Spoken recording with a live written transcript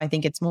I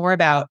think it's more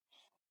about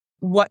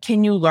what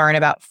can you learn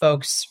about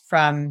folks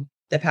from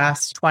the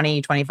past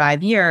 20,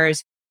 25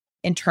 years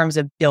in terms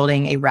of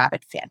building a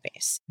rabid fan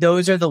base.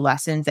 Those are the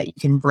lessons that you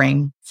can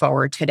bring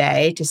forward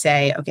today to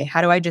say, okay,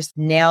 how do I just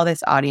nail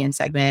this audience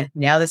segment,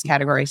 nail this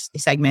category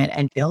segment,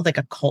 and build like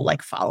a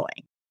cult-like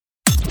following?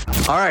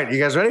 All right, you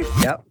guys ready?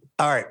 Yep.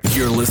 All right.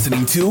 You're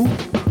listening to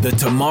the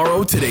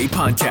Tomorrow Today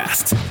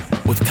podcast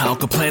with Kyle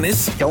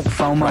Kaplanis. Don't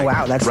FOMO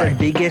out. That's the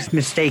biggest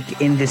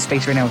mistake in this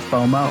space right now with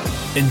FOMO.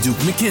 And Duke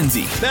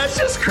McKenzie. That's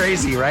just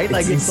crazy, right?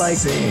 It's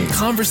like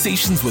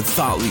Conversations with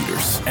thought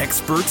leaders,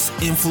 experts,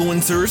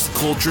 influencers,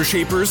 culture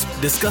shapers,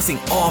 discussing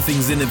all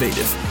things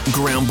innovative,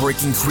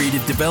 groundbreaking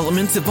creative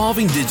developments,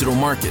 evolving digital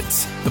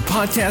markets. The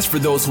podcast for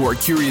those who are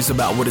curious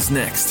about what is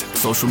next.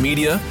 Social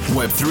media,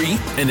 Web3,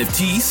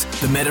 NFTs,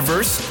 the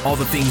metaverse, all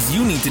the things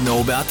you need to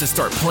know about to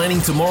start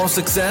planning tomorrow's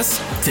success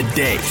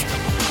today.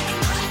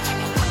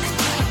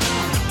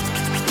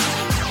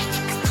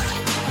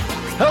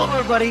 Hello,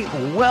 everybody.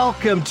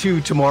 Welcome to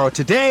Tomorrow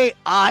Today.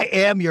 I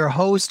am your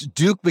host,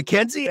 Duke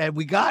McKenzie, and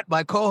we got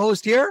my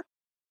co-host here,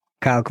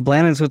 Kyle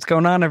Kaplanis. What's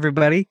going on,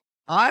 everybody?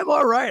 I'm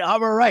all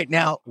right.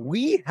 Now,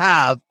 we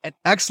have an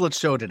excellent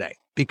show today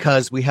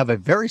because we have a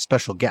very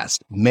special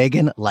guest,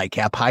 Megan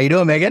Lightcap. How you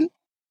doing, Megan?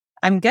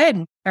 I'm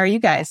good. How are you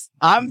guys?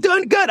 I'm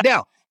doing good.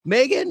 Now,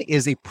 Megan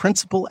is a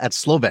principal at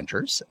Slow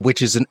Ventures,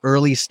 which is an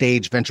early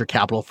stage venture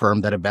capital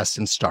firm that invests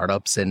in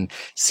startups and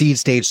seed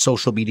stage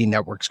social media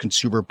networks,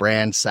 consumer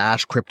brands,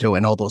 SaaS, crypto,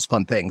 and all those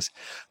fun things.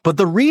 But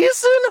the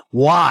reason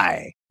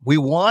why we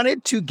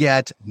wanted to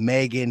get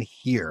Megan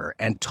here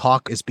and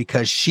talk is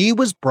because she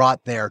was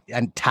brought there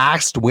and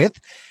tasked with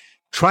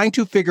trying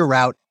to figure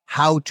out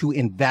how to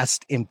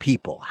invest in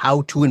people,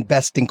 how to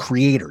invest in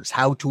creators,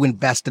 how to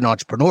invest in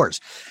entrepreneurs.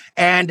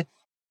 And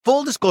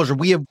full disclosure,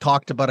 we have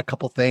talked about a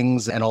couple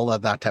things and all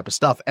of that type of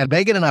stuff. And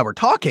Megan and I were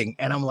talking,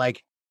 and I'm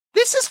like,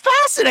 this is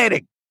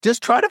fascinating.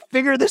 Just try to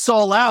figure this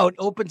all out.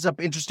 Opens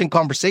up interesting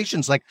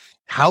conversations. Like,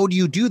 how do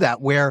you do that?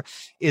 Where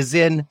is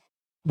in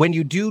when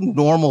you do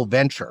normal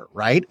venture,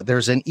 right?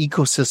 There's an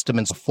ecosystem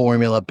and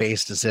formula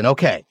based as in,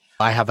 okay,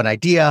 I have an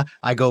idea.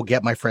 I go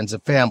get my friends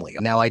and family.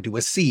 Now I do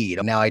a seed.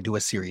 Now I do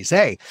a Series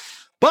A.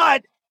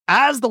 But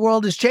as the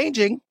world is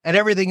changing and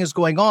everything is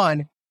going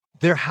on,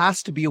 there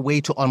has to be a way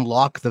to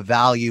unlock the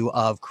value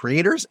of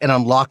creators and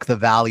unlock the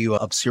value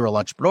of serial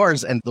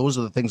entrepreneurs. And those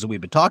are the things that we've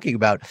been talking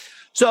about.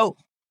 So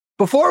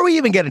before we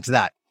even get into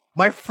that,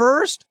 my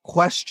first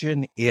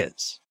question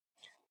is,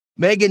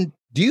 Megan,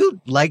 do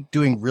you like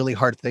doing really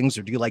hard things,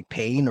 or do you like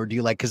pain, or do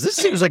you like, because this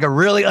seems like a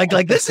really,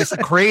 like this is a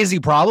crazy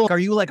problem. Are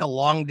you like a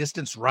long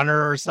distance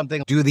runner or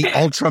something? Do the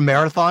ultra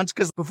marathons?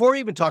 Because before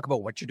we even talk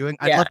about what you're doing,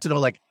 I'd love to know,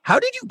 like, how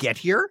did you get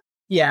here?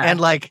 Yeah. And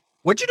like,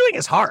 what you're doing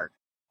is hard.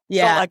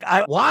 Yeah. So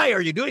like, why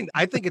are you doing that?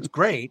 I think it's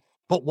great,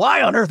 but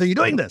why on earth are you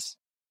doing this?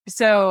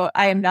 So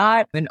I am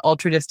not an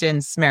ultra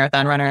distance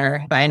marathon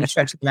runner by any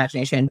stretch of the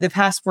imagination. The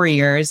past 4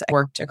 years, I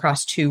worked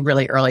across 2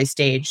 really early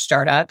stage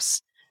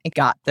startups. I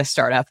got the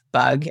startup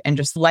bug and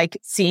just like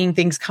seeing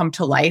things come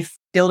to life.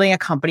 Building a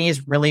company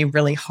is really,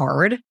 really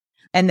hard.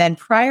 And then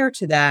prior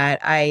to that,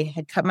 I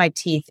had cut my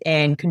teeth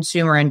in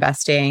consumer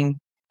investing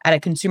at a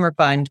consumer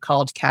fund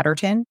called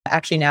Catterton,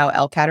 actually now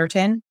L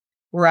Catterton,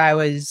 where I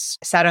was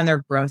sat on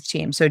their growth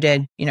team. So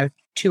did,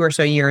 2 or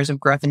so years of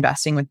growth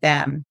investing with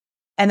them.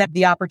 And then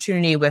the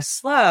opportunity was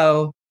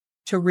Slow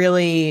to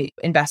really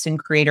invest in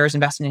creators,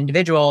 invest in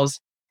individuals.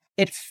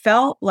 It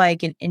felt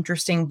like an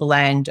interesting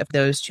blend of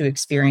those 2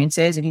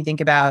 experiences. If you think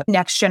about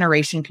next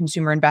generation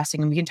consumer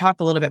investing, and we can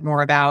talk a little bit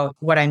more about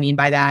what I mean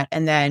by that.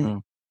 And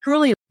then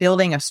truly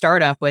building a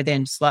startup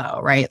within Slow,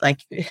 right?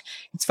 Like,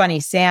 it's funny,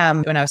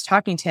 Sam, when I was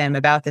talking to him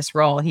about this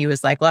role, he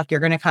was like, look,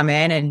 you're going to come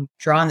in and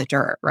draw on the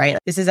dirt, right?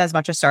 This is as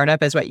much a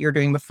startup as what you're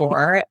doing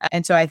before.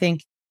 And so I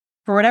think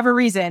for whatever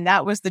reason,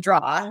 that was the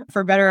draw,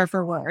 for better or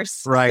for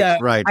worse. Right, so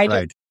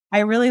right. I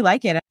really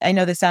like it. I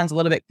know this sounds a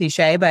little bit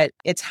cliche, but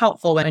it's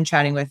helpful when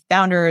chatting with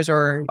founders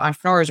or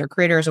entrepreneurs or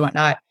creators or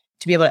whatnot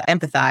to be able to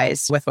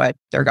empathize with what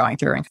they're going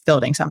through and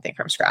building something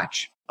from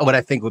scratch. What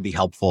I think would be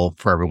helpful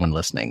for everyone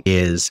listening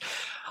is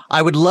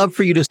I would love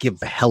for you to give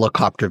a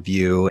helicopter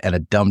view and a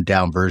dumbed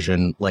down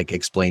version, like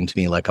explain to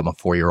me like I'm a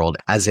 4-year-old,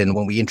 as in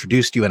when we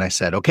introduced you and I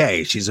said,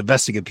 okay, she's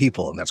investing in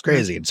people and that's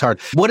crazy. It's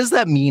hard. What does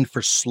that mean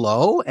for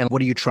Slow? And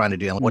what are you trying to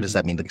do? And what does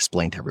that mean to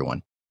explain to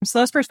everyone? From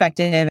Slow's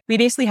perspective, we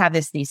basically have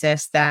this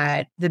thesis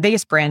that the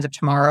biggest brands of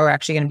tomorrow are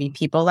actually going to be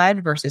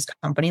people-led versus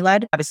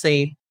company-led.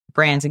 Obviously,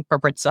 brands and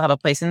corporates still have a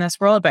place in this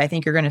world, but I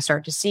think you're going to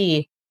start to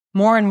see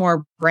more and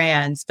more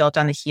brands built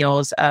on the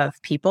heels of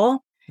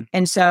people.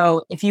 And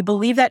so if you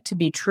believe that to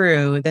be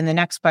true, then the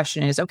next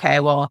question is, okay,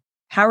 well,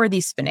 how are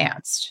these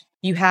financed?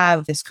 You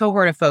have this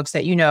cohort of folks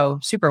that you know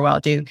super well,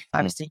 Duke,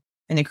 obviously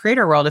in the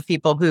creator world, of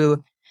people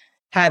who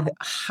have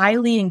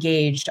highly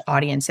engaged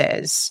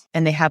audiences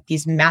and they have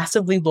these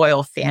massively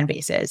loyal fan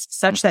bases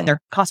such that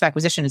their cost of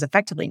acquisition is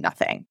effectively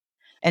nothing.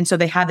 And so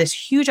they have this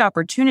huge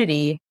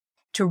opportunity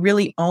to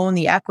really own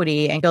the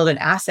equity and build an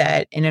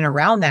asset in and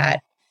around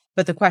that.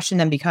 But the question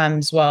then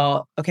becomes,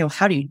 well, okay, well,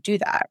 how do you do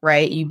that,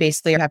 right? You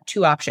basically have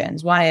 2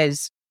 options. One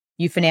is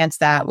you finance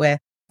that with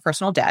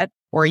personal debt,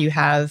 or you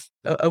have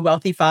a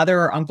wealthy father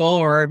or uncle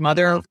or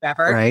mother or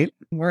whoever, Right.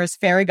 or a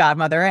fairy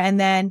godmother. And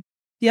then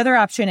the other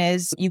option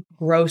is you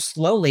grow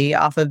slowly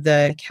off of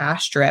the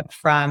cash drip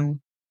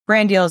from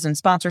brand deals and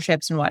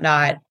sponsorships and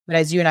whatnot. But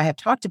as you and I have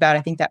talked about,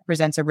 I think that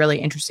presents a really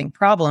interesting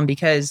problem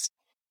because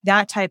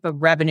that type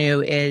of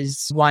revenue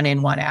is one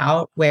in, one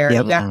out, where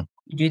you have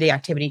to do the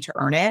activity to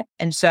earn it.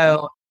 And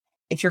so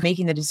if you're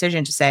making the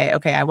decision to say,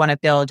 okay, I want to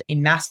build a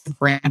massive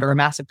brand or a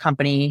massive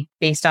company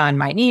based on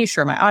my niche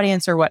or my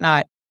audience or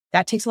whatnot,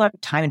 that takes a lot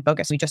of time and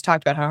focus. We just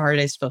talked about how hard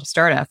it is to build a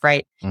startup,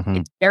 right?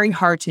 It's very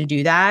hard to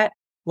do that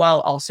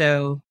while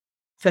also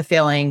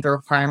fulfilling the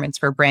requirements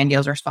for brand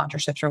deals or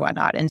sponsorships or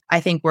whatnot. And I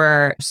think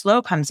where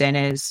Slow comes in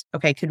is,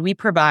 okay, could we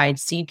provide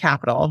seed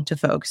capital to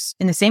folks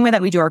in the same way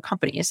that we do our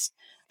companies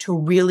to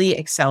really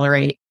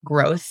accelerate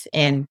growth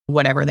in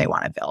whatever they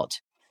want to build?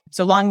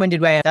 So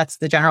long-winded way, that's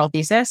the general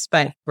thesis,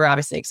 but we're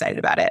obviously excited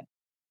about it.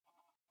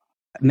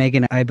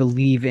 Megan, I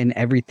believe in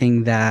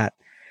everything that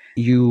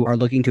you are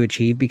looking to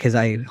achieve because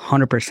I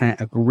 100%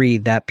 agree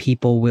that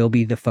people will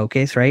be the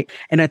focus, right?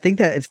 And I think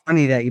that it's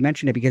funny that you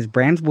mentioned it because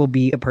brands will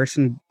be a part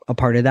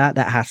of that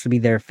has to be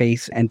their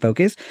face and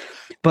focus.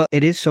 But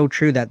it is so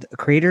true that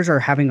creators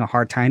are having a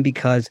hard time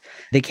because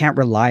they can't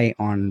rely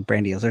on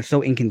brand deals. They're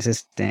so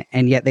inconsistent.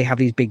 And yet they have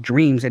these big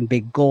dreams and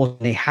big goals.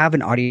 They have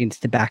an audience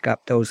to back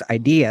up those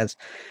ideas.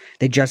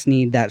 They just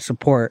need that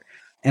support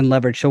and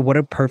leverage. So what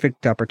a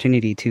perfect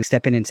opportunity to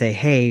step in and say,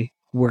 hey,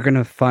 we're going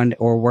to fund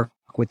or work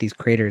with these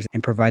creators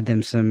and provide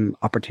them some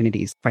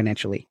opportunities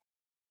financially.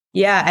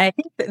 Yeah. And I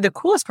think the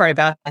coolest part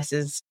about this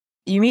is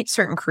you meet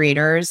certain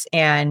creators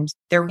and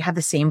they have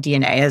the same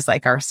DNA as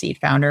like our seed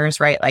founders,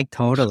 right? Like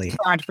Totally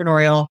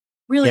entrepreneurial,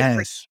 really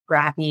yes.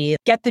 scrappy,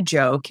 get the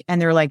joke. And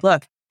they're like,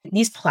 look,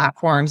 these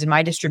platforms and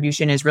my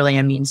distribution is really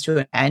a means to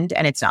an end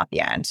and it's not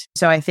the end.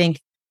 So I think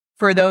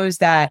for those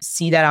that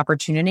see that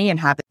opportunity and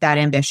have that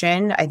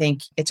ambition, I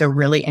think it's a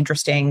really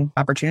interesting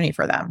opportunity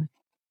for them.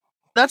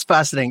 That's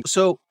fascinating.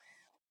 So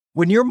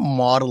when you're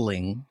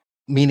modeling,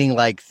 meaning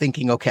like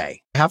thinking,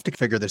 okay, I have to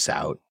figure this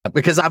out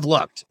because I've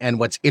looked. And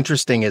what's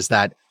interesting is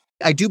that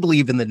I do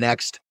believe in the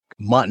next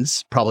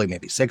months, probably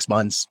maybe 6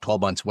 months, 12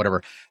 months,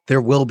 whatever,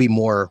 there will be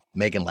more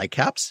Megan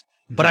Lightcaps.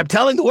 But I'm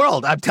telling the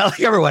world, I'm telling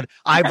everyone,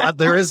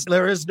 there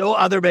is no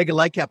other Megan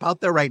Lightcap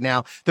out there right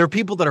now. There are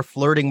people that are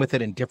flirting with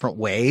it in different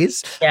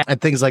ways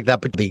and things like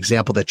that. But the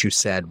example that you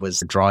said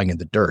was drawing in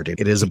the dirt.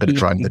 It is a bit of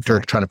drawing in the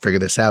dirt, trying to figure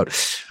this out.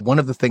 One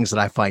of the things that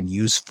I find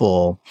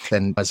useful,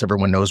 and as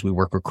everyone knows, we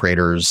work with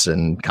creators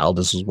and Kyle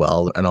does as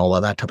well and all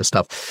of that type of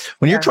stuff.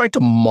 When you're trying to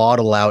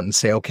model out and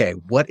say, okay,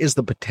 what is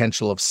the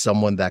potential of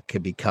someone that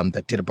could become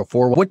that did it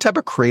before? What type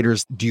of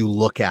creators do you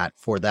look at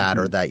for that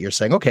or that you're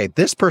saying, okay,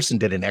 this person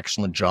did an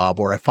excellent job,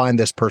 or I find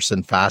this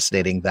person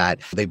fascinating that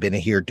they've been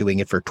here doing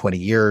it for 20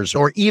 years,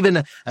 or even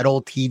an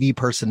old TV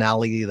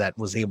personality that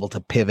was able to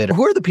pivot?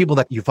 Who are the people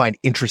that you find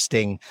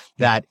interesting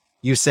that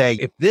you say,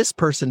 if this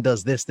person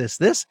does this,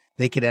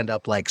 they could end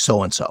up like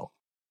so-and-so?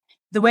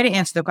 The way to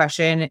answer the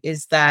question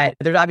is that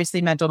there's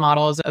obviously mental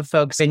models of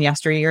folks in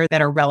yesteryear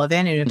that are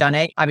relevant and have done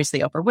it. Obviously,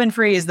 Oprah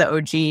Winfrey is the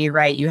OG,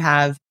 right? You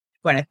have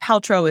Gwyneth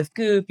Paltrow with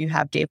Goop, you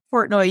have Dave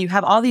Portnoy, you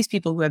have all these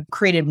people who have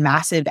created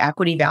massive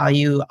equity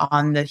value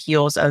on the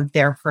heels of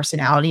their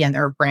personality and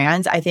their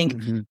brands. I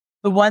think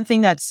the one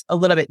thing that's a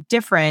little bit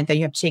different that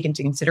you have to take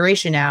into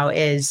consideration now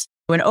is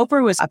when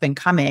Oprah was up and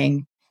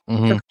coming,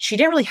 she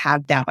didn't really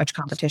have that much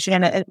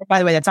competition. And by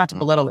the way, that's not to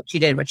belittle what she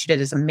did. What she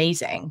did is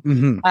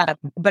amazing.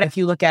 But if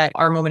you look at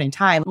our moment in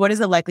time, what is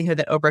the likelihood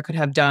that Oprah could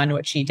have done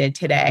what she did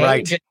today?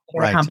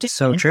 Right.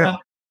 So true.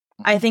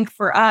 I think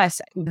for us,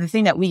 the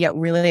thing that we get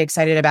really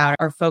excited about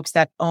are folks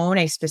that own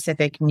a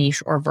specific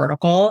niche or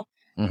vertical,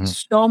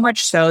 so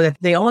much so that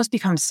they almost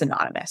become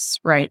synonymous,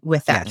 right,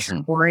 with that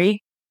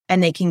category.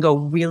 And they can go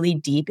really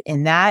deep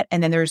in that.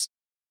 And then there's,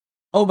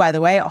 oh, by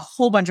the way, a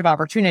whole bunch of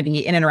opportunity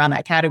in and around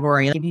that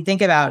category. Like if you think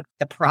about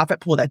the profit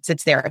pool that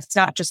sits there, it's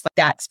not just like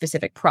that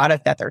specific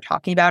product that they're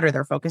talking about or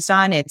they're focused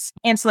on. It's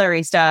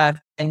ancillary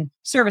stuff and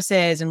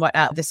services and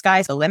whatnot. The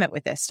sky's the limit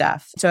with this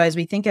stuff. So as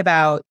we think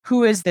about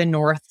who is the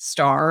North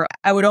Star,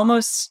 I would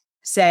almost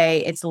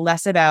say it's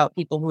less about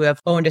people who have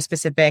owned a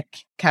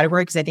specific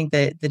category, because I think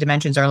the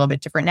dimensions are a little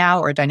bit different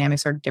now, or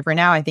dynamics are different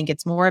now. I think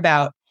it's more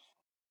about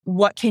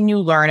what can you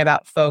learn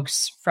about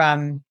folks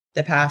from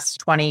the past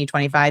 20,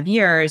 25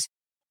 years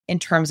in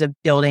terms of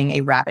building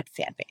a rabid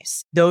fan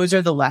base. Those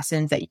are the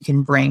lessons that you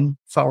can bring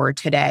forward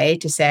today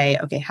to say,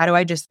 okay, how do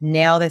I just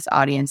nail this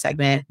audience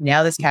segment,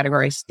 nail this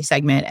category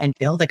segment, and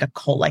build like a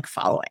cult-like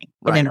following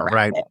and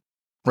interact with it.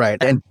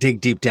 Right. And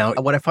dig deep down.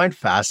 What I find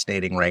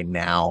fascinating right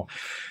now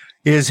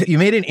is you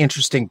made an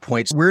interesting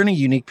point. We're in a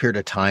unique period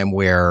of time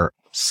where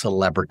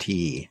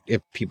celebrity, if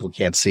people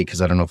can't see,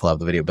 because I don't know if I'll have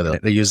the video,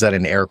 but they use that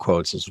in air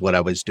quotes is what I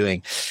was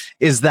doing,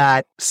 is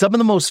that some of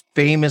the most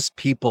famous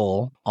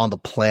people on the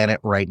planet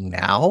right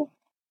now,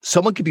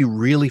 someone could be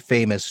really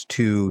famous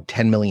to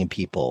 10 million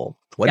people,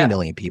 20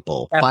 million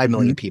people, 5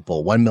 million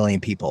people, 1 million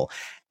people,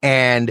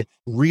 and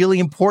really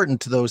important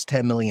to those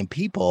 10 million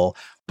people,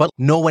 but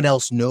no one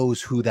else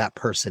knows who that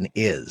person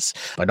is.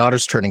 My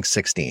daughter's turning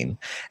 16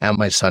 and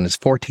my son is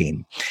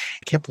 14. I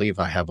can't believe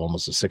I have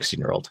almost a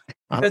 16-year-old.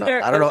 I don't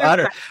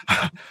know.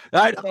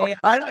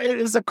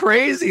 It's a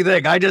crazy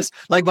thing. I just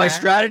like my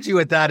strategy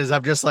with that is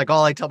I'm just like,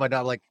 all I tell my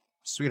daughter, like,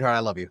 sweetheart, I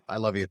love you. I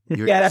love you.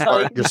 You're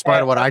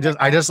smart. What I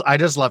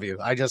just love you.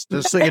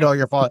 Just so you know,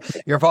 your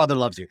father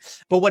loves you.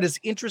 But what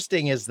is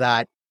interesting is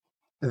that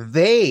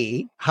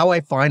how I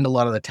find a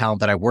lot of the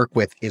talent that I work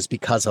with is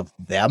because of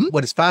them.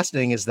 What is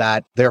fascinating is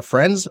that their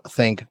friends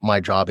think my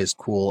job is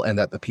cool and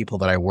that the people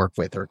that I work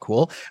with are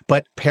cool,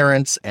 but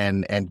parents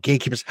and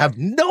gatekeepers have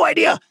no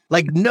idea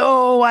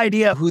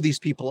who these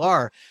people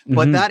are. Mm-hmm.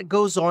 But that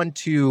goes on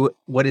to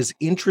what is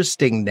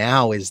interesting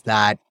now is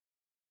that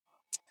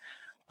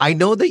I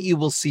know that you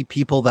will see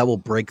people that will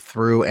break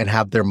through and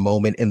have their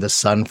moment in the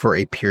sun for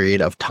a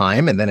period of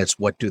time. And then it's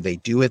what do they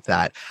do with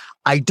that?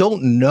 I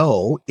don't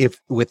know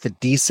if with the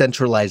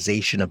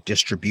decentralization of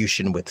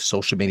distribution with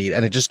social media,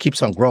 and it just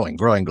keeps on growing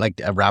like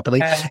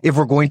rapidly, if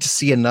we're going to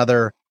see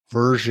another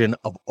version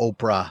of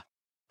Oprah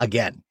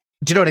again.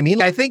 Do you know what I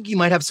mean? I think you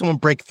might have someone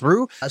break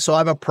through. So I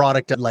have a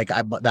product at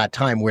that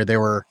time where there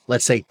were,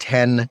 let's say,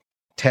 10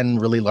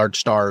 really large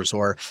stars,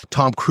 or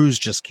Tom Cruise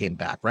just came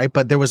back, right?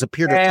 But there was a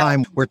period of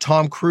time where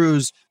Tom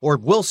Cruise or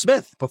Will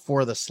Smith,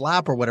 before the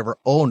slap or whatever,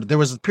 there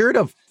was a period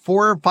of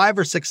 4, 5,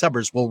 or 6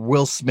 summers where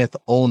Will Smith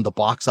owned the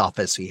box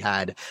office. He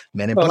had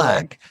Men in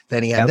Black,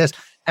 then he had this.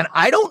 And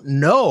I don't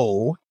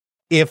know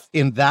if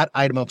in that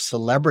item of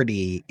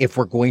celebrity, if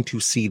we're going to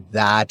see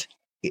that,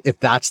 if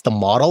that's the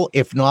model.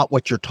 If not,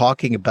 what you're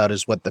talking about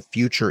is what the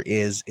future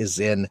is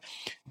in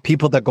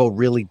people that go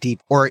really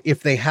deep, or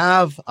if they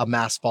have a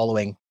mass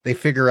following, they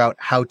figure out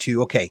how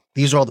to, okay,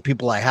 these are all the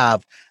people I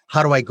have.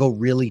 How do I go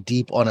really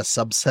deep on a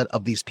subset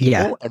of these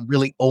people and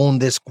really own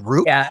this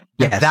group?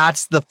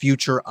 That's the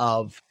future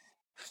of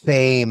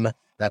fame.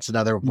 That's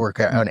another work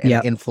on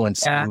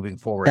influence moving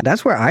forward.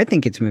 That's where I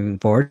think it's moving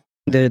forward.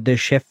 The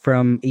shift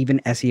from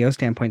even SEO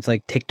standpoints,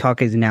 like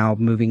TikTok is now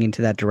moving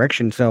into that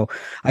direction. So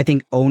I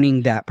think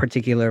owning that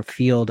particular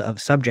field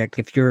of subject,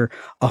 if you're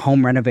a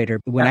home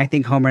renovator, when I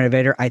think home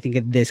renovator, I think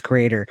of this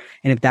creator.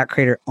 And if that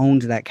creator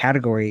owns that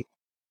category,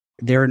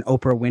 they're an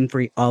Oprah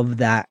Winfrey of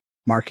that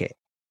market.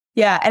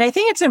 Yeah. And I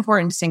think it's an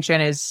important distinction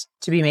is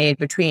to be made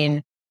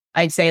between,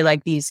 I'd say,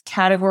 like these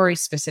category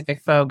specific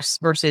folks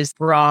versus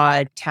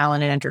broad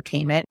talent and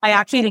entertainment. I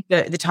actually think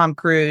the Tom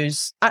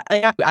Cruise,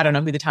 I don't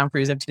know who the Tom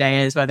Cruise of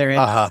today is, whether it's,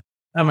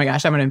 oh my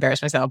gosh, I'm going to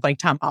embarrass myself, like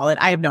Tom Holland.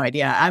 I have no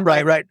idea.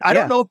 Right. I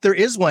don't know if there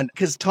is one,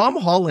 because Tom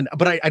Holland,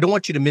 but I don't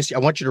want you to miss, I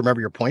want you to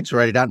remember your points,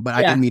 write it down, but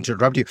I didn't mean to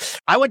interrupt you.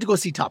 I went to go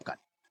see Top Gun,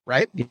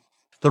 right?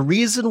 The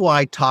reason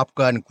why Top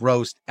Gun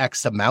grossed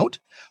X amount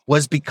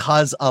was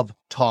because of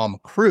Tom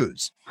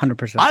Cruise.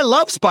 100%. I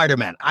love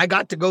Spider-Man. I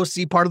got to go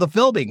see part of the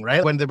filming,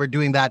 right? When they were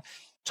doing that.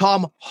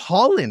 Tom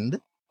Holland,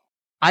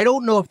 I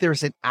don't know if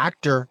there's an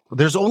actor.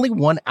 There's only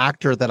one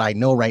actor that I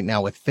know right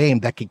now with fame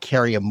that could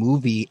carry a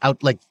movie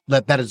out like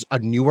that is a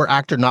newer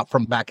actor, not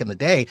from back in the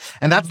day.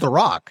 And that's The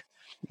Rock.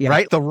 Yeah.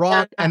 Right? The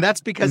Rock. And that's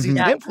because he's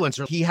an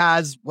influencer. He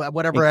has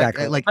whatever.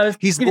 Exactly. I was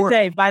going to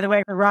say, by the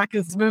way, The Rock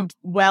has moved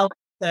well.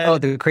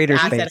 The creator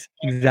space.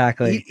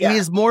 Exactly. He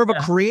is more of a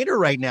creator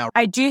right now.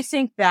 I do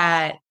think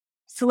that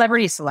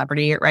celebrity is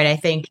celebrity, right? I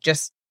think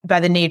just by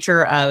the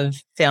nature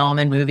of film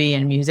and movie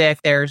and music,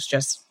 there's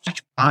just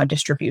such broad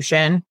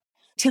distribution.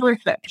 Taylor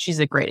Swift, she's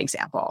a great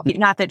example.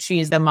 Not that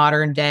she's the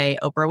modern day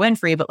Oprah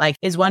Winfrey, but like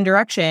is One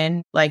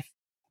Direction like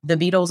the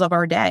Beatles of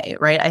our day,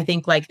 right? I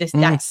think like that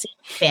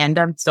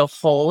fandom still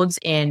holds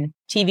in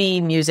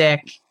TV,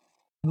 music,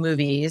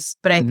 movies.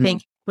 But I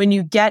think when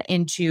you get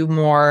into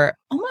more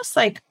almost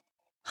like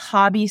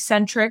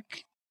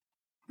hobby-centric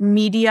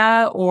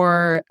media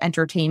or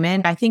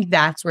entertainment, I think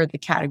that's where the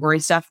category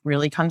stuff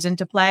really comes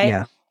into play.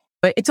 Yeah.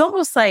 But it's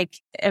almost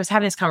like I was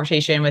having this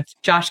conversation with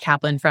Josh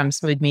Kaplan from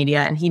Smooth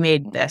Media, and he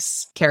made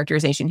this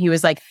characterization. He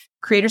was like,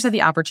 creators have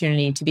the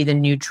opportunity to be the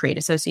new trade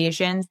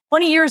associations.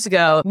 20 years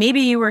ago,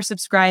 maybe you were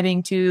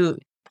subscribing to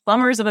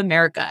Plumbers of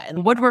America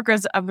and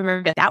Woodworkers of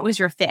America. That was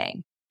your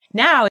thing.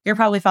 Now you're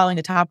probably following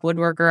the top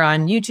woodworker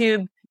on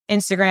YouTube,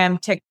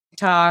 Instagram,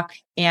 TikTok,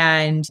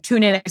 and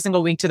tune in every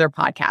single week to their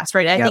podcast,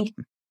 right? I think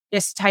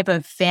this type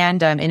of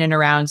fandom in and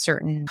around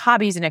certain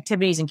hobbies and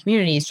activities and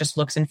communities just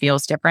looks and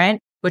feels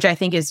different, which I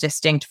think is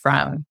distinct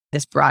from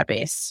this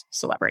broad-based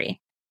celebrity.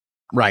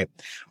 Right.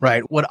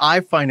 What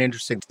I find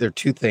interesting, there are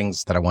two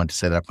things that I want to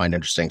say that I find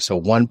interesting. So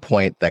one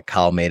point that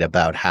Kyle made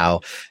about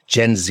how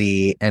Gen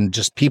Z and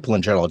just people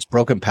in general, it's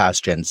broken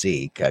past Gen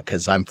Z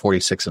because I'm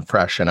 46 and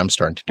fresh and I'm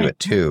starting to do it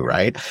too,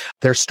 right?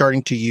 They're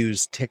starting to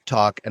use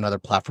TikTok and other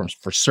platforms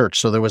for search.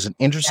 So there was an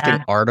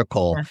interesting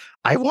article.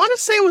 I want to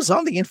say it was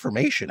on The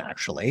Information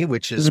actually,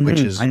 which is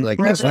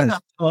like, I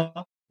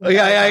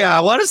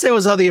want to say it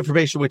was on The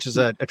Information, which is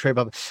a trade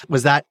public,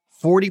 was that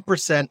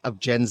 40% of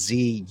Gen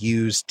Z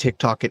use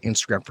TikTok and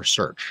Instagram for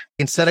search.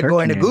 Instead of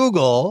going to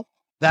Google,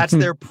 that's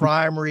their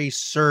primary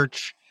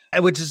search,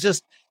 which is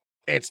just,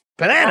 it's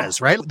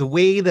bananas, right? The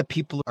way that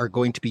people are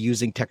going to be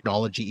using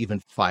technology even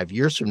 5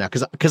 years from now.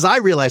 Because I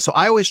realize, so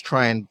I always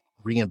try and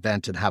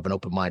reinvent and have an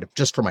open mind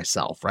just for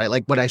myself, right?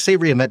 Like when I say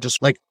reinvent,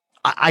 just like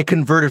I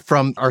converted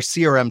from our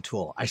CRM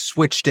tool. I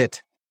switched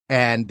it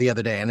and the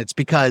other day, and it's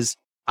because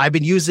I've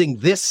been using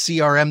this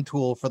CRM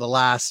tool for the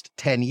last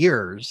 10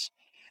 years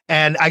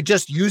and I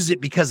just use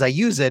it because I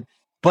use it.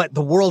 But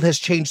the world has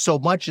changed so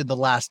much in the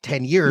last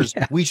 10 years.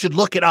 Yeah. We should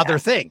look at other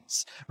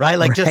things, right?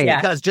 Like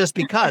just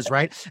because,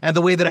 right? And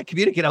the way that I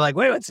communicate, I'm like,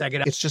 wait a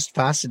second. It's just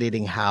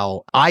fascinating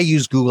how I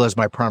use Google as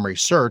my primary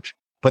search,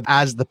 but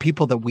as the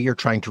people that we are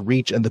trying to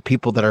reach and the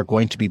people that are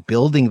going to be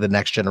building the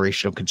next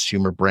generation of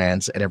consumer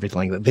brands and everything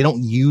like that, they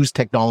don't use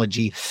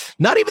technology,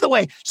 not even the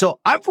way. So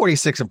I'm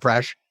 46 and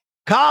fresh.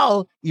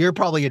 Kyle, you're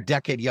probably a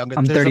decade younger.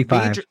 I'm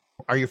 35.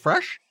 Are you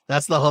fresh?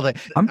 That's the whole thing.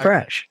 I'm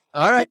fresh.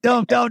 All right.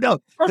 No.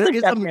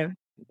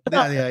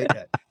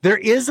 There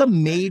is a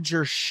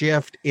major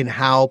shift in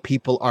how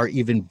people are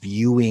even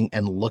viewing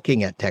and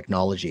looking at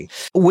technology.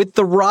 With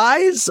the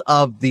rise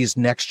of these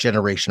next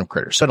generation of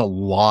creators, spent a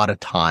lot of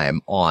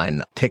time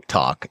on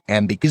TikTok.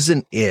 And the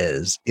reason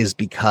is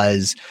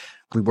because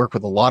we work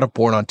with a lot of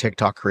born on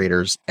TikTok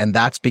creators. And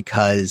that's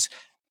because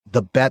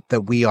the bet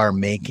that we are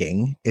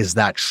making is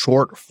that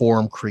short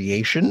form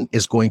creation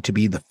is going to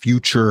be the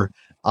future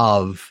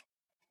of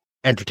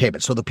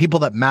entertainment. So the people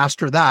that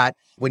master that,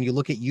 when you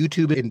look at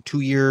YouTube in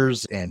 2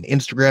 years and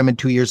Instagram in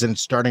 2 years, and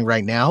it's starting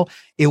right now,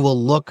 it will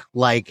look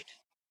like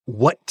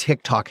what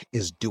TikTok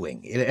is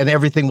doing, and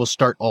everything will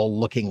start all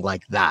looking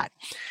like that.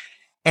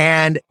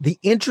 And the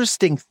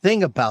interesting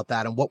thing about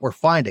that and what we're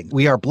finding,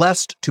 we are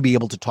blessed to be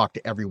able to talk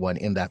to everyone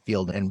in that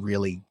field and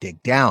really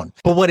dig down.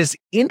 But what is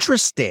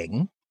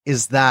interesting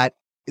is that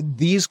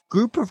these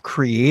group of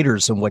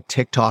creators and what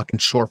TikTok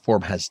and short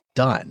form has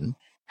done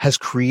has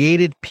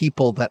created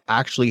people that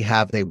actually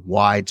have a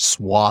wide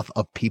swath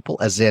of people,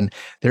 as in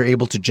they're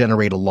able to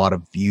generate a lot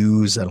of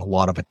views and a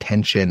lot of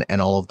attention and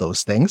all of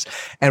those things.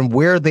 And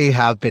where they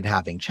have been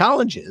having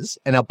challenges,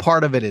 and a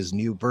part of it is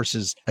new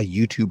versus a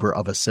YouTuber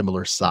of a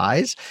similar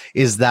size,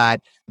 is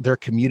that their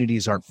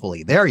communities aren't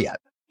fully there yet.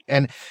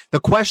 And the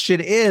question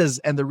is,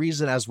 and the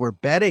reason as we're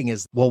betting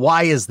is, well,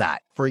 why is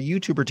that? For a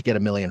YouTuber to get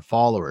 1 million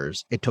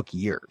followers, it took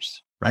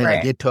years,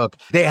 right? Like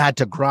they had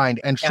to grind.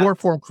 And short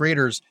form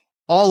creators,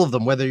 all of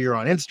them, whether you're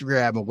on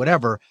Instagram or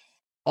whatever,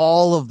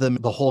 all of them,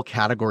 the whole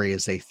category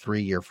is a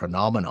 3-year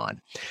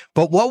phenomenon.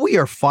 But what we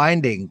are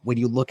finding when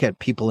you look at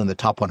people in the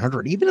top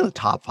 100, even in the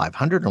top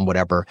 500 and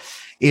whatever,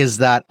 is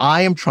that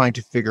I am trying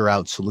to figure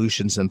out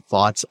solutions and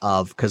thoughts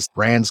of, because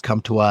brands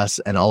come to us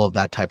and all of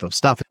that type of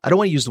stuff. I don't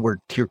want to use the word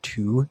tier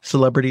 2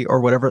 celebrity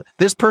or whatever.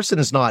 This person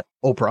is not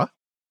Oprah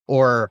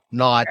or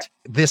not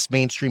this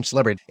mainstream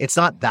celebrity. It's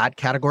not that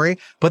category,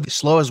 but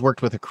Slow has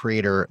worked with a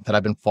creator that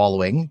I've been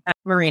following.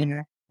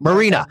 Marina.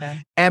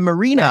 And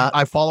Marina,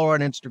 I follow her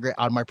on Instagram,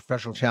 on my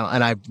professional channel,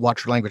 and I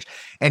watch her language.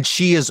 And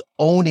she is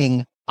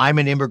owning, I'm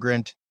an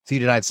immigrant to the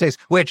United States,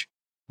 which,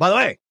 by the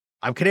way,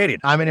 I'm Canadian.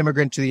 I'm an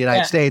immigrant to the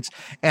United States.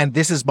 And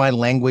this is my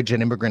language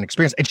and immigrant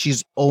experience. And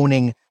she's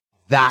owning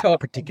that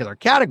particular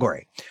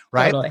category,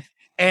 right? Totally.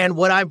 And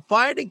what I'm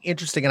finding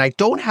interesting, and I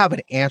don't have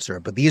an answer,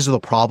 but these are the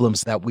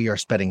problems that we are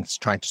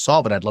trying to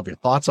solve, and I'd love your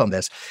thoughts on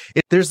this.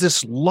 There's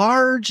this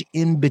large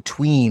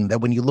in-between that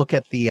when you look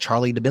at the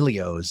Charlie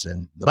D'Amelio's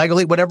and the Michael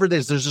Lee, whatever it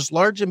is, there's this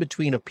large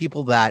in-between of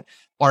people that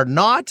are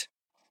not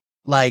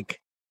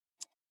like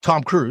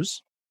Tom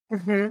Cruise.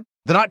 Mm-hmm.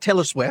 They're not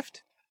Taylor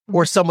Swift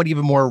or someone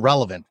even more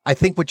relevant. I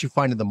think what you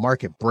find in the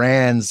market,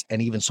 brands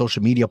and even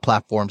social media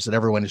platforms, that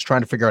everyone is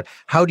trying to figure out,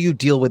 how do you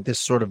deal with this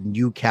sort of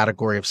new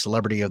category of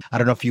celebrity? I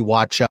don't know if you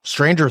watch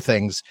Stranger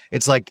Things.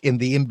 It's like in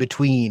the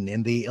in-between,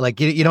 in the,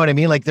 like, you know what I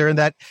mean? Like they're in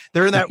that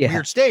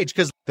weird stage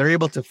because they're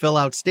able to fill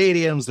out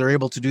stadiums. They're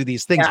able to do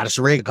these things.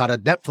 Addison Rae got a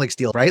Netflix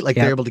deal, right? Like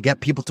they're able to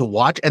get people to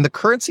watch, and the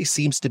currency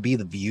seems to be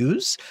the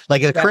views.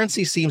 Like the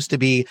currency seems to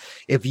be,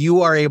 if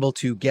you are able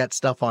to get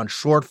stuff on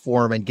short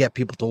form and get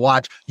people to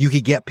watch, you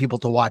could get people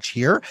to watch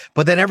here,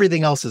 but then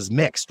everything else is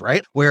mixed,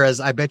 right?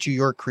 Whereas I bet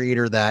you're a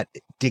creator that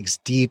digs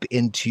deep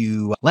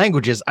into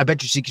languages. I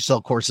bet you seek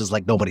yourself courses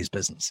like nobody's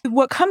business.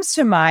 What comes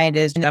to mind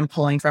is, I'm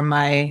pulling from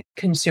my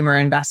consumer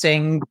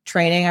investing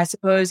training, I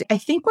suppose. I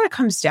think what it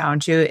comes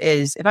down to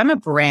is, if I'm a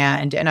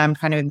brand and I'm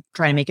kind of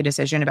trying to make a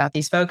decision about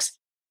these folks,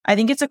 I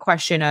think it's a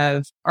question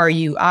of, are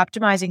you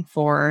optimizing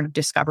for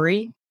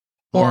discovery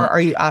or are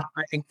you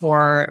optimizing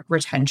for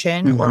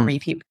retention or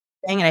repeat?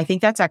 And I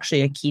think that's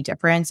actually a key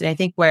difference. And I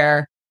think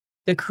where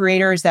the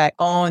creators that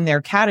own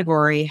their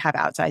category have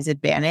outsized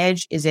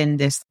advantage is in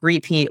this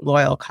repeat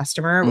loyal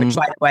customer, which,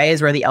 by the way,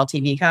 is where the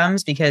LTV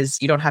comes,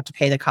 because you don't have to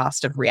pay the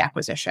cost of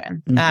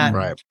reacquisition.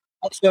 Right.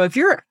 So if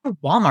you're at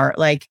Walmart,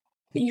 like,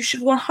 you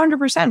should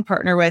 100%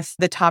 partner with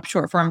the top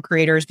short form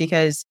creators,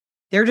 because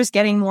they're just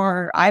getting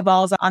more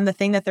eyeballs on the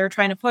thing that they're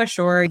trying to push,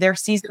 or their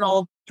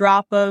seasonal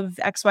drop of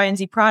X, Y, and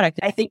Z product.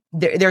 I think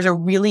there's a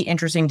really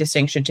interesting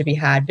distinction to be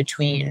had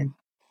between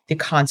the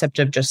concept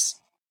of just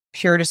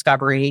pure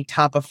discovery,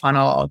 top of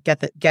funnel,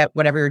 get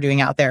whatever you're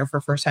doing out there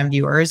for first time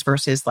viewers,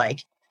 versus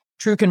like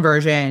true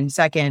conversion,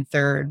 second,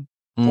 third,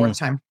 fourth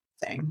time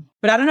thing.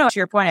 But I don't know, to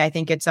your point, I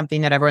think it's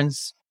something that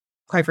everyone's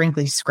quite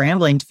frankly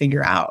scrambling to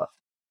figure out.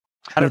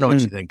 I don't know what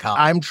you think, Kyle.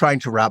 I'm trying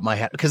to wrap my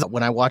head because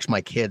when I watch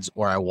my kids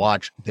or I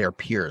watch their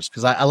peers,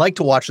 because I like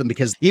to watch them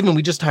because even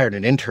we just hired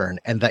an intern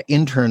and the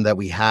intern that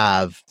we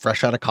have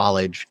fresh out of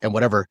college and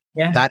whatever,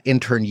 that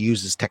intern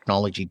uses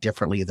technology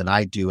differently than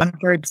I do. I've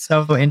heard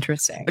so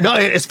interesting. No,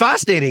 it's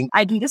fascinating.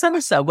 I do this on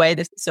the subway.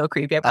 This is so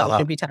creepy. I probably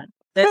should be telling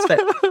this,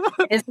 but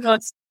it's the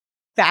most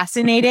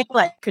fascinating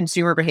like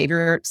consumer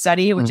behavior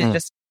study, which is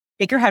just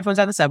take your headphones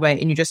out of the subway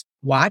and you just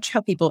watch how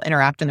people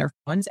interact on their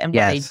phones and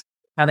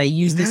how they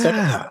use this.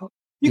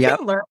 You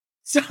can learn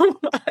so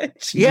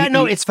much. Yeah,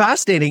 no, it's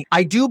fascinating.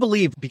 I do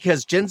believe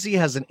because Gen Z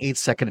has an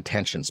 8-second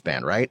attention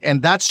span, right?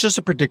 And that's just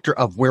a predictor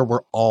of where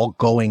we're all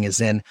going, is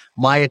in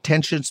my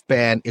attention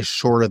span is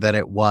shorter than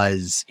it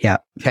was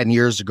 10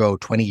 years ago,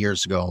 20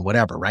 years ago, and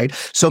whatever, right?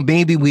 So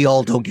maybe we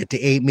all don't get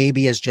to 8.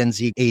 Maybe as Gen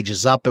Z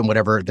ages up and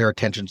whatever, their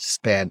attention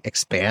span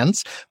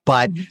expands.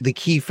 But the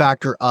key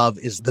factor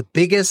is the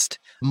biggest,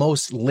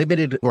 most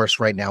limited source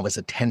right now is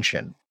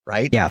attention.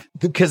 Right? Yeah.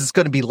 Because it's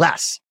going to be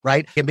less,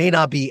 right? It may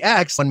not be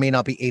X, one may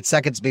not be 8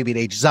 seconds, maybe it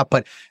ages up,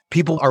 but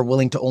people are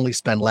willing to only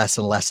spend less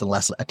and less and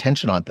less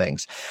attention on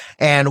things.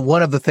 And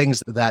one of the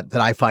things that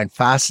I find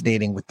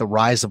fascinating with the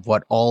rise of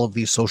what all of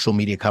these social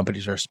media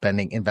companies are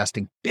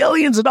investing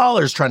billions of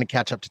dollars trying to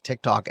catch up to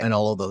TikTok and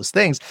all of those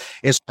things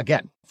is,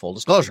 again, full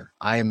disclosure,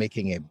 I am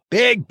making a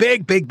big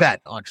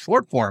bet on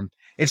short form.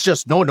 It's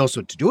just no one knows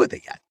what to do with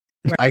it yet.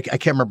 I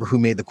can't remember who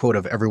made the quote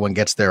of everyone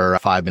gets their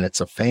 5 minutes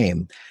of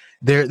fame.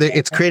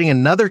 It's creating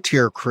another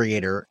tier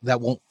creator that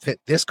won't fit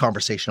this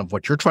conversation of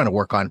what you're trying to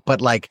work on, but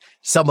like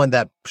someone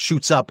that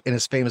shoots up and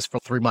is famous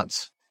for 3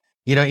 months.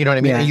 You know what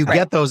I mean? And you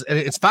get those, and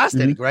it's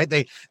fascinating, right?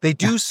 They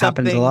do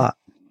something. Happens a lot.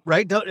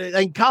 Right?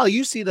 And Kyle,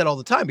 you see that all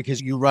the time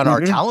because you run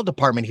our talent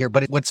department here.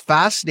 But what's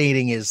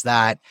fascinating is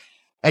that,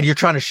 and you're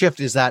trying to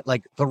shift, is that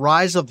like the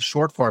rise of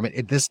short form,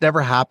 this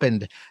never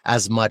happened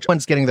as much.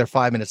 One's getting their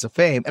 5 minutes of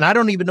fame. And I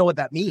don't even know what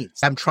that means.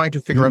 I'm trying to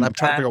figure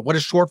out, what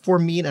does short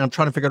form mean? And I'm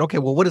trying to figure out, okay,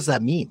 well, what does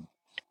that mean?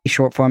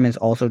 Short form is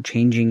also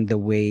changing the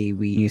way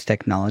we use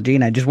technology.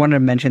 And I just wanted to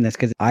mention this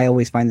because I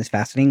always find this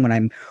fascinating when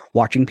I'm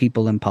watching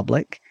people in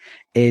public,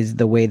 is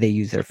the way they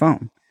use their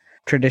phone.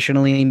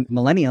 Traditionally,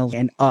 millennials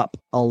and up,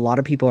 a lot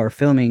of people are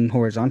filming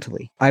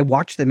horizontally. I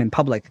watch them in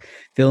public,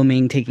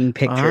 filming, taking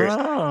pictures.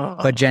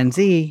 But Gen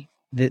Z,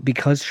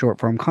 because short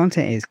form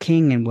content is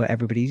king and what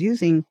everybody's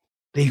using,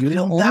 they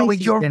film that way.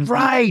 You're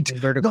right.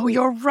 No,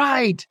 you're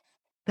right.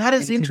 That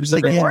is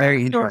interesting.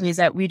 Very interesting. Is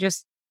that we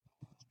just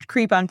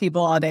creep on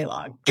people all day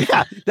long.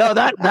 Yeah, no,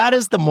 that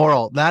is the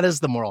moral. That is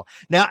the moral.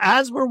 Now,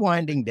 as we're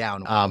winding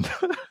down,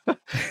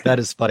 that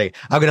is funny.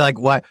 I'm gonna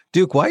why,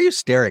 Duke? Why are you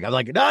staring? I'm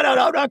like, no,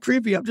 I'm not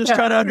creepy. I'm just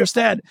trying to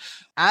understand.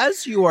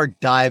 As you are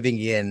diving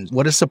in,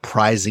 what is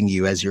surprising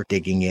you as you're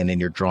digging in and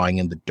you're drawing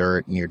in the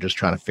dirt and you're just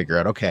trying to figure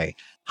out, okay,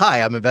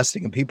 hi, I'm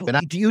investing in people.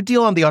 And do you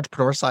deal on the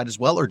entrepreneur side as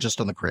well, or just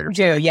on the creator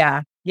side?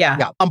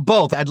 Yeah. On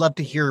both. I'd love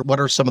to hear what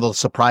are some of the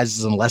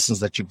surprises and lessons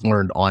that you've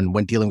learned on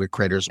when dealing with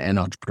creators and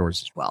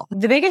entrepreneurs as well.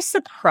 The biggest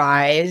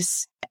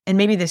surprise, and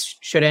maybe this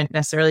shouldn't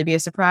necessarily be a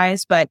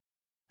surprise, but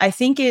I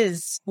think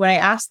is when I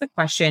ask the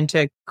question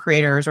to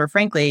creators or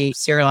frankly,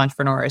 serial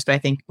entrepreneurs, but I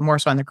think more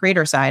so on the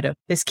creator side of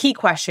this key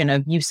question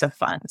of use of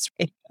funds.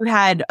 If you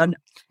had a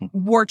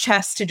war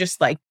chest to just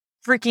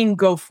freaking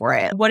go for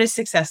it, what does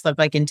success look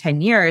like in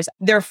 10 years?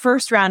 Their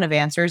first round of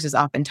answers is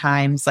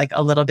oftentimes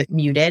a little bit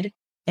muted.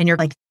 And you're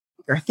like,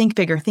 think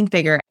bigger.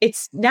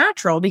 It's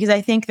natural because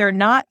I think there are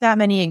not that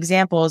many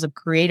examples of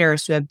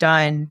creators who have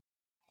done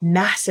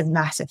massive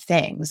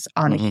things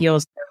on the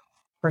heels of their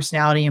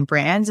personality and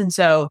brands. And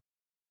so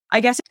I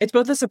guess it's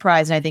both a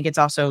surprise and I think it's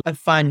also a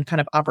fun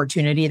kind of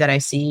opportunity that I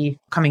see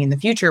coming in the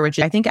future, which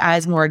I think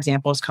as more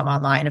examples come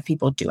online of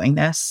people doing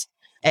this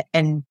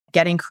and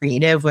getting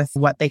creative with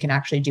what they can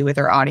actually do with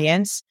their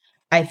audience,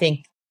 I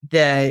think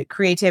the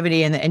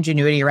creativity and the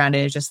ingenuity around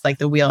it is just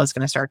the wheel is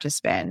going to start to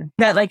spin.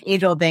 That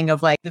age-old thing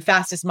of the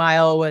fastest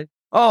mile was,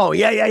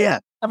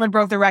 someone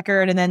broke the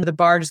record and then the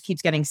bar just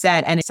keeps getting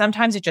set. And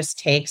sometimes it just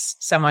takes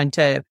someone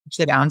to push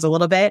the bounds a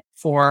little bit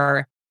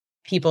for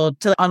people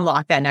to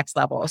unlock that next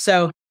level.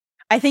 So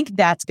I think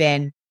that's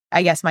been,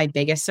 I guess, my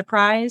biggest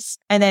surprise.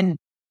 And then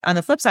on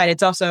the flip side,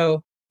 it's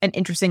also an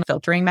interesting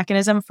filtering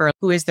mechanism for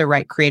who is the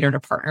right creator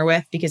to partner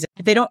with, because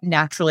if they don't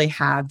naturally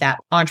have that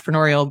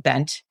entrepreneurial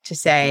bent to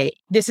say,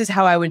 this is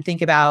how I would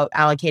think about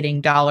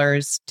allocating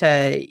dollars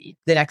to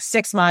the next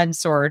 6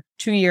 months or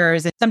 2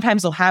 years. And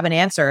sometimes they'll have an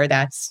answer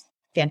that's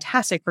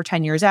fantastic for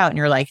 10 years out. And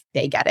you're like,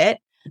 they get it.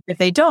 If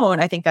they don't,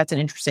 I think that's an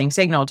interesting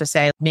signal to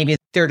say, maybe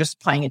they're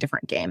just playing a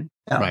different game.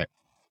 So.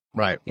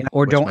 Right. Yeah,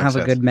 or don't have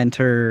a good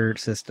mentor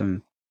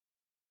system.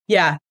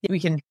 Yeah. We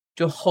can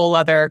do a whole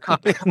other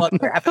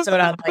episode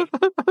on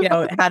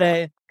how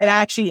to, and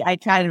actually I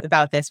chatted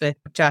about this with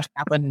Josh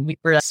Kaplan. We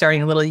were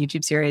starting a little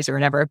YouTube series or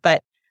whatever,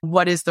 but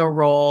what is the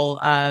role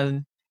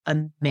of a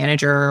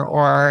manager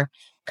or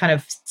kind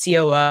of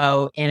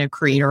COO in a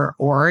creator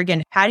org?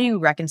 And how do you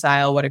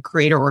reconcile what a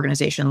creator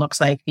organization looks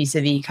like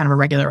vis-a-vis kind of a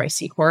regular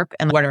C Corp?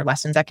 And what are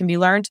lessons that can be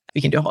learned?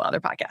 We can do a whole other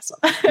podcast.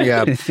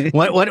 Yeah.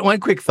 One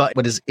quick thought.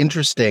 What is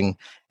interesting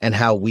and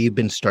how we've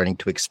been starting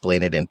to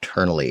explain it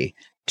internally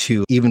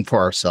to even for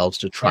ourselves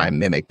to try and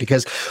mimic,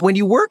 because when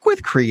you work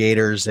with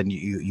creators and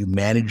you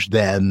manage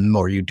them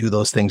or you do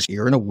those things,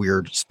 you're in a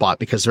weird spot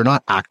because they're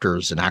not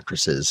actors and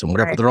actresses and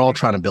whatever. Right. They're all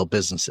trying to build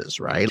businesses,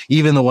 right?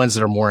 Even the ones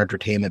that are more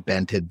entertainment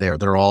bented,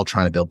 they're all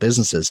trying to build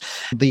businesses.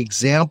 The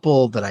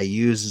example that I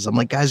use is I'm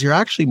like, guys, you're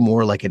actually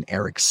more like an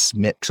Eric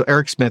Schmidt. So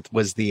Eric Schmidt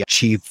was the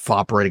chief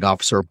operating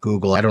officer of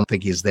Google. I don't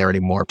think he's there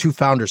anymore. Two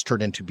founders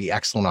turned into be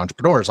excellent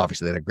entrepreneurs.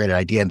 Obviously, they had a great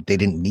idea and they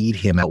didn't need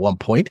him at one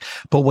point.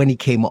 But when he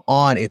came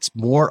on, it's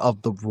more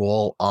of the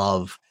role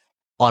of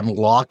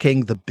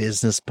unlocking the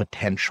business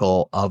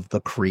potential of the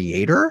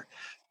creator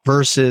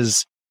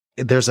versus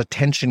there's a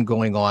tension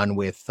going on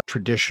with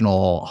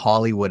traditional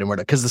Hollywood and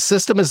whatever, because the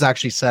system is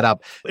actually set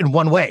up in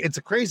one way. It's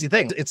a crazy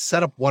thing. It's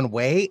set up one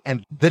way,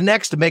 and the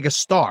next mega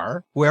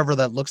star, whoever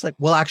that looks like,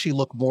 will actually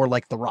look more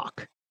like The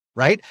Rock,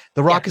 right?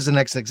 The Rock is the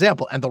next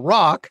example. And The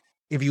Rock,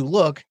 if you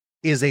look,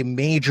 is a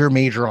major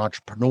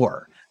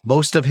entrepreneur.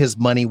 Most of his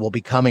money will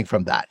be coming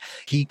from that.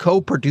 He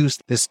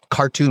co-produced this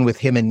cartoon with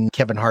him and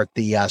Kevin Hart,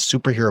 the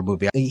superhero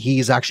movie.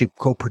 He's actually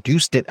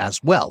co-produced it as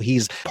well.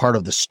 He's part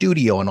of the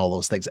studio and all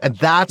those things. And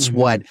that's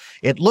what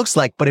it looks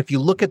like. But if you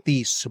look at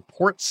the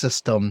support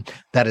system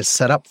that is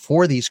set up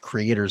for these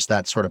creators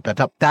that sort of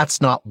bent up, that's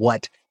not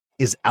what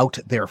is out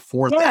there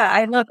for them.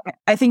 Yeah,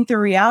 I think the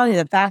reality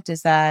of the fact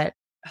is that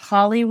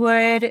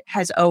Hollywood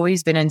has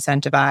always been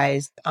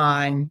incentivized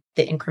on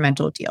the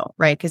incremental deal,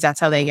 right? Because that's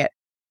how they get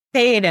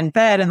paid and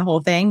fed and the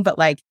whole thing. But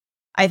like,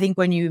 I think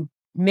when you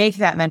make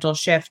that mental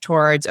shift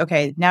towards,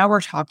 okay, now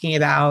we're talking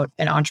about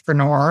an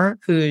entrepreneur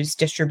whose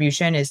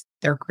distribution is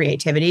their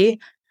creativity,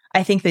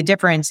 I think the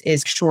difference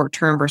is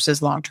short-term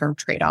versus long-term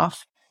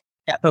trade-off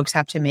that folks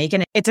have to make.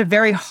 And it's a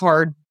very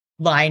hard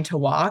line to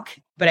walk,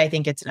 but I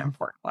think it's an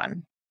important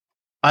one.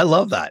 I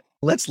love that.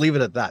 Let's leave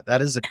it at that.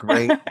 That is a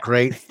great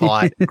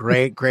thought.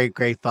 Great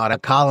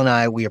thought. Kyle and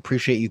I, we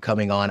appreciate you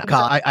coming on.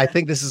 Kyle, I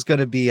think this is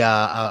going to be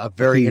a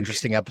very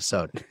interesting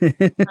episode.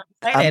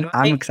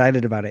 I'm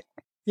excited about it.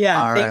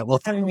 Yeah. All right. Well,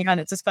 having me on,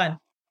 it's just fun.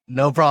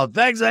 No problem.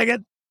 Thanks,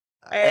 Megan.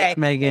 All right. Thanks,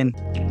 Megan.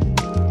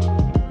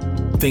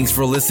 Thanks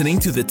for listening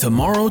to the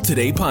Tomorrow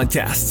Today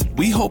podcast.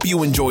 We hope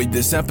you enjoyed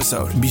this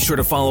episode. Be sure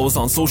to follow us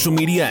on social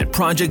media at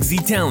Project Z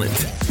Talent.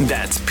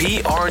 That's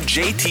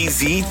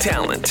PRJTZ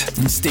Talent.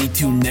 And stay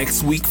tuned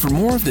next week for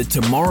more of the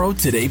Tomorrow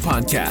Today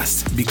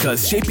podcast,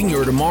 because shaping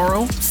your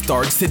tomorrow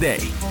starts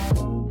today.